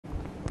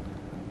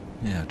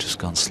Yeah, just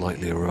gone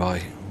slightly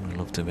awry. I'd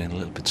love to have been a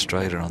little bit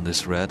straighter on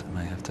this red. I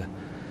may have to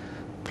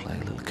play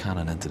a little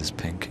cannon into this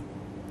pink.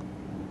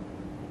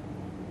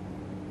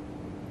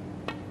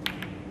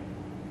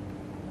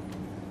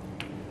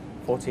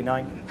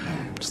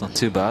 It's not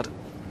too bad.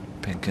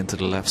 Pink into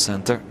the left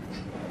centre.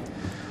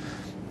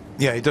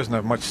 Yeah, he doesn't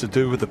have much to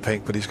do with the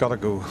pink, but he's got to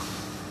go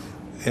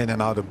in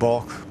and out of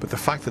balk. But the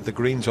fact that the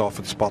green's off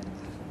its spot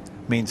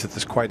means that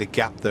there's quite a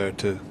gap there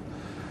to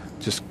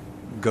just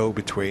go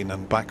between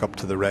and back up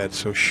to the red,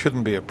 so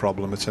shouldn't be a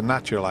problem. It's a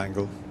natural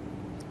angle.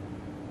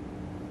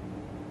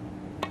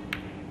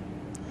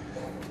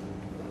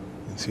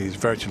 You see he's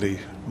virtually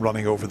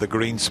running over the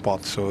green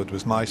spot, so it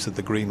was nice that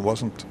the green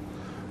wasn't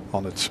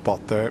on its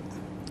spot there.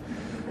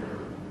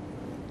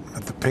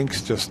 And the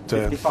pink's just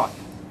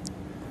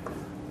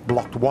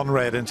blocked one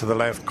red into the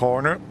left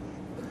corner,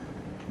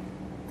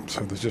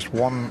 so there's just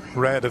one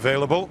red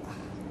available.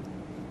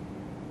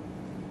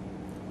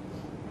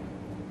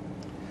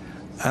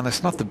 And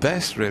it's not the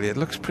best, really. It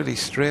looks pretty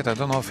straight. I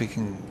don't know if he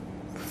can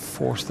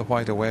force the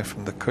white away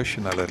from the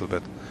cushion a little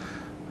bit.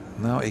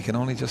 No, he can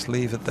only just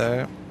leave it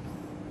there.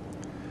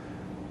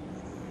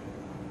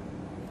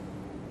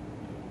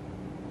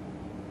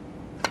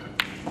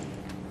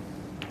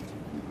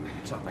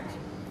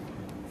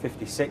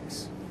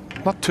 .56.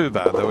 Not too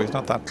bad, though. He's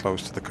not that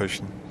close to the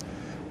cushion.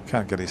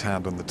 Can't get his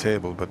hand on the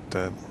table, but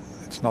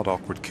it's not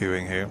awkward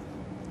cueing here.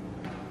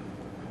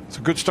 It's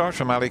a good start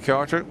from Ali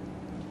Carter.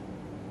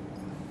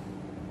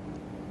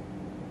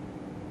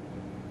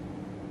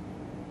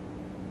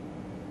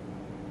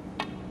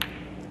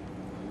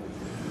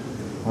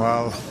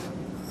 Well,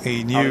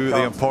 he knew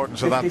the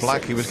importance of that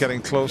black. He was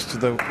getting close to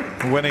the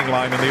winning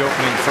line in the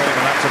opening frame,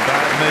 and that's a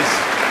bad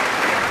miss.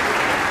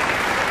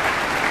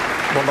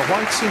 Well, the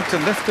white seemed to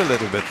lift a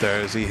little bit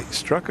there as he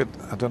struck it.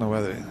 I don't know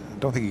whether, I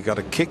don't think he got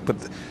a kick, but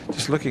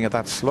just looking at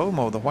that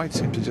slow-mo, the white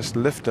seemed to just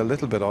lift a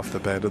little bit off the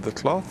bed of the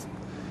cloth.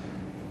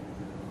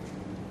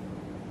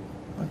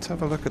 Let's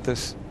have a look at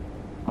this.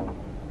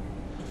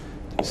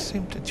 Just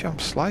seemed to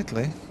jump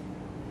slightly.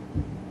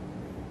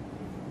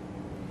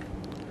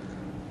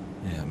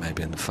 Yeah,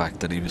 maybe in the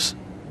fact that he was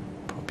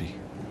probably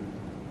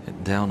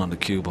hitting down on the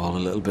cue ball a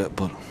little bit,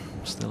 but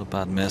still a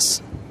bad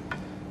miss.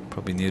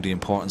 Probably knew the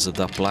importance of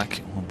that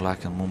black. One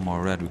black and one more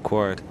red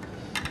required.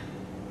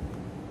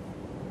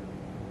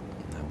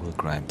 Now will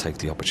Graeme take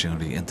the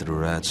opportunity into the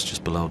reds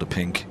just below the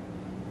pink,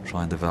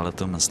 try and develop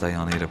them and stay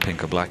on either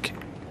pink or black?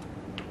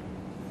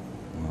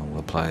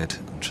 Well played.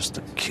 Just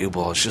the cue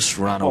ball just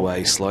ran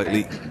away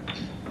slightly.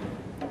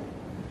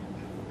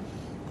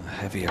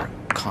 Heavier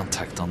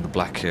contact on the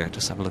black here.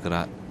 Just have a look at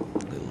that. A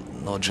little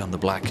nudge on the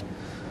black.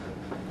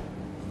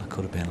 That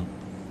could have been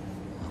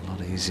a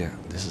lot easier.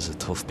 This is a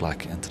tough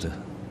black into the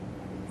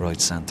right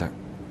centre.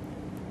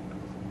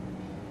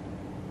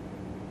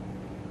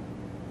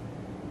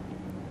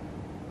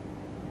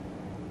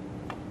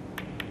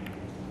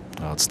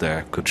 Oh, it's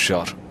there. Good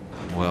shot.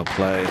 Well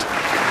played.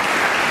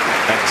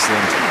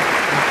 Excellent.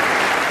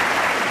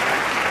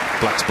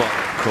 Black spot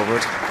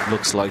covered.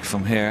 Looks like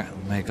from here.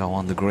 May go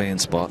on the green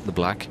spot, the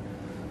black.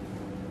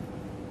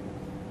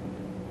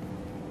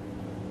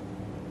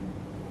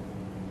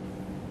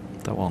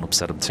 That won't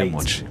upset him too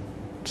much.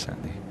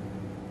 Certainly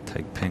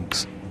take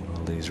pinks with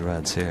all these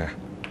reds here.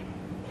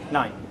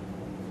 9.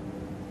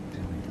 The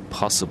only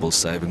possible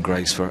saving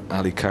grace for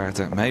Ali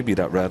Carter, maybe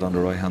that red on the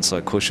right hand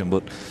side cushion,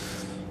 but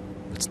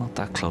it's not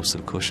that close to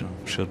the cushion.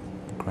 Should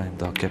Graeme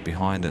Dott get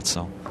behind it,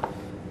 so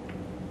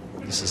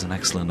this is an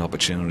excellent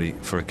opportunity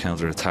for a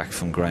counter attack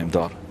from Graeme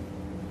Dott.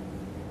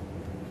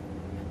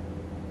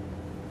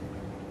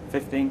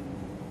 15.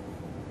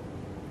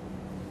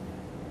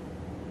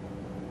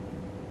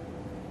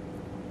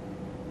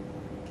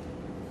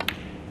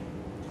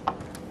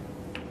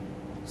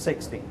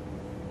 $60.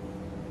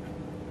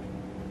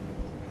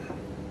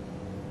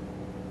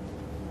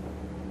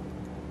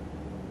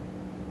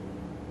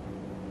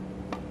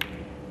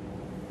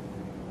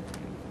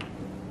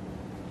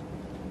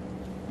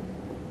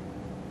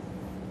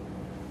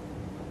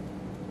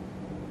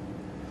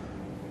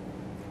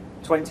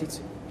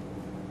 $22.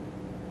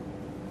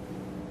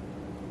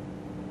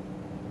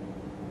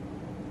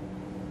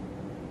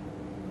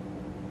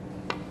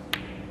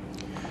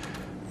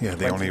 Yeah,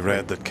 the only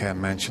red that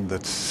Ken mentioned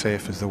that's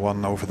safe is the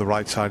one over the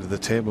right side of the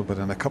table, but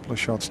in a couple of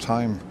shots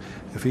time,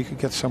 if he could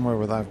get somewhere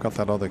where I've got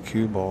that other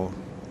cue ball,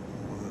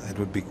 it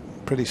would be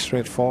pretty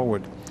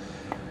straightforward.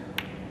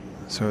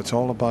 So it's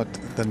all about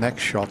the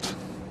next shot,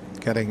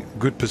 getting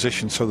good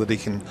position so that he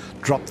can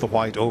drop the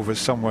white over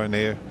somewhere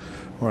near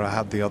where I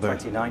had the other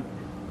 29.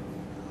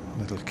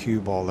 little cue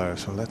ball there.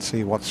 So let's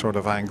see what sort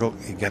of angle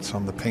he gets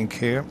on the pink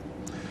here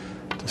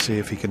to see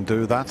if he can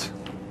do that.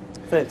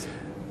 30.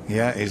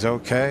 Yeah, he's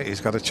okay.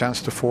 He's got a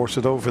chance to force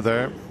it over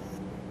there.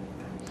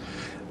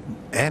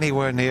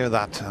 Anywhere near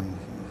that and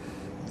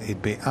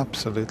he'd be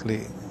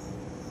absolutely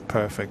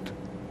perfect.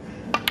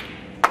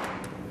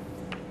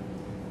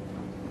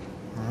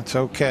 That's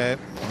okay.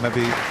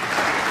 Maybe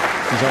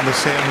he's on the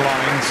same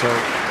line, so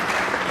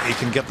he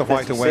can get the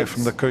white away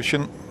from the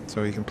cushion,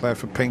 so he can play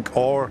for pink,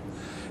 or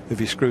if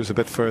he screws a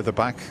bit further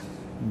back,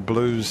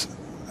 blue's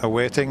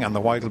awaiting, and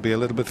the white will be a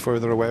little bit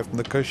further away from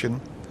the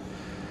cushion.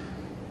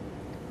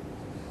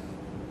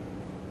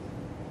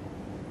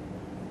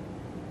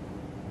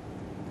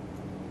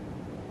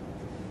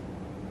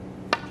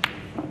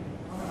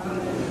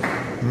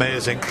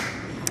 Amazing.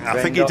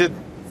 I think he did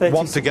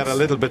want to get a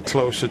little bit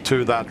closer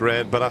to that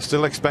red, but I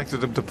still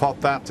expected him to pot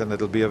that, and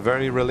it'll be a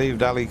very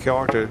relieved Ali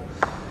Carter,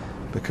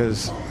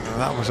 because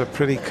that was a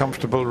pretty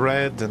comfortable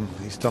red and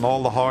he's done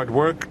all the hard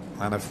work.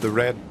 And if the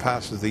red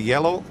passes the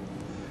yellow,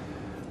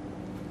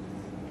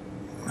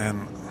 then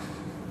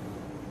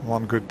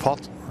one good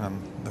pot and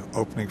the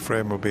opening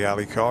frame will be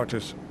Ali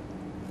Carter's.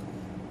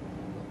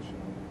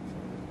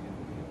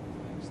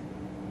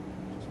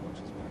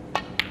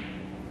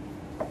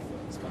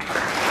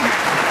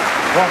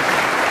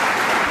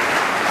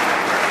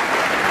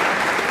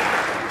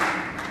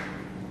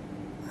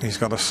 He's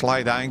got a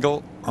slight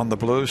angle on the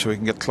blue so he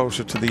can get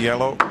closer to the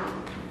yellow.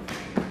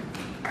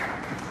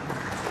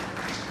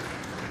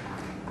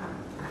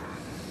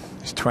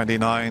 He's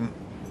 29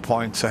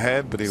 points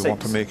ahead, but he'll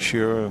want to make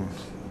sure and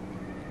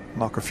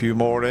knock a few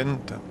more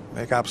in to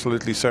make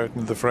absolutely certain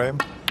of the frame.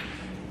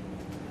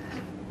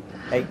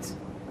 8.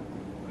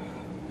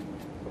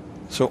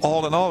 So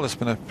all in all, it's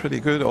been a pretty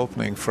good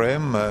opening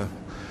frame.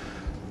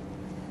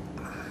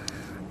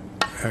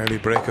 Early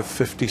break of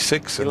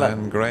 56, and 11.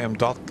 Then Graeme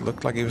Dott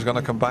looked like he was going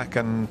to come back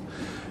and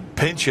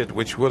pinch it,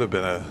 which would have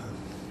been a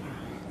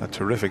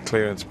terrific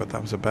clearance, but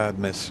that was a bad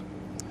miss.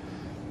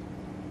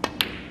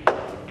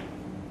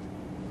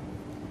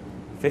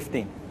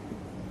 15.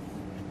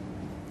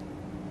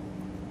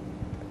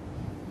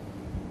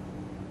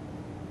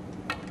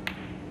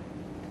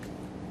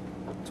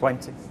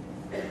 20.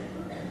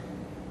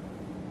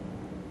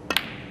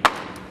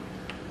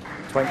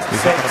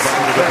 26.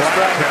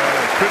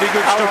 Pretty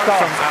good start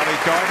from Ali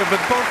Carter, but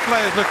both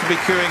players look to be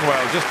queuing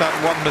well. Just that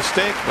one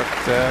mistake, but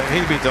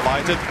he'll be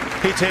delighted.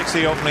 He takes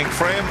the opening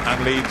frame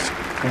and leads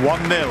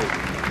 1-0.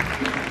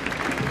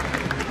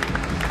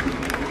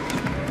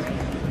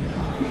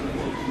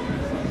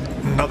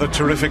 Another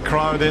terrific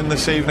crowd in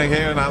this evening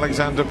here in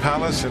Alexandra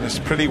Palace, and it's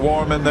pretty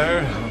warm in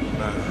there.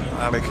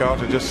 Ali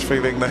Carter just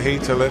feeling the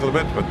heat a little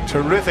bit, but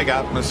terrific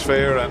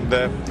atmosphere, and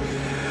that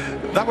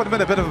would have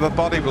been a bit of a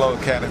body blow,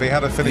 Ken, if he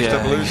had finished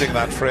up losing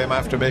that frame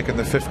after making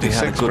the 56. He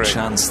had a good frame.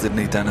 chance, didn't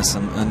he, Dennis?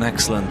 An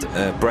excellent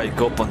break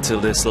up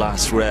until this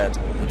last red.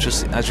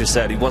 Just as you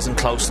said, he wasn't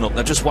close enough.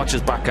 Now just watch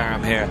his back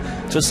arm here.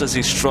 Just as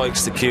he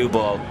strikes the cue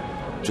ball,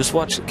 just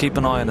watch, keep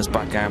an eye on his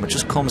back arm. It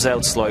just comes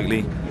out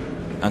slightly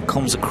and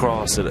comes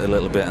across it a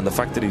little bit. And the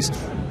fact that he's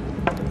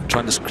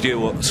trying to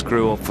screw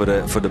up for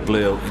the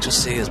blue, you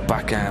just see his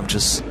back arm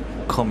just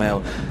come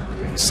out.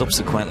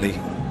 Subsequently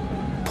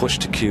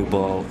pushed the cue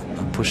ball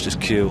and pushed his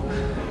cue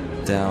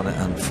down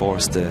and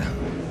forced the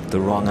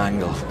wrong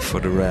angle for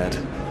the red.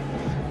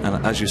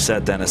 And as you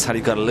said, Dennis, had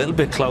he got a little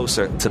bit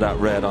closer to that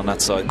red on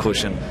that side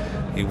cushion,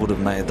 he would have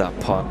made that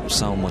pot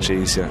so much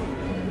easier.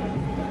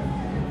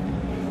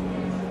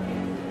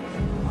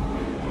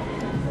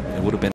 It would have been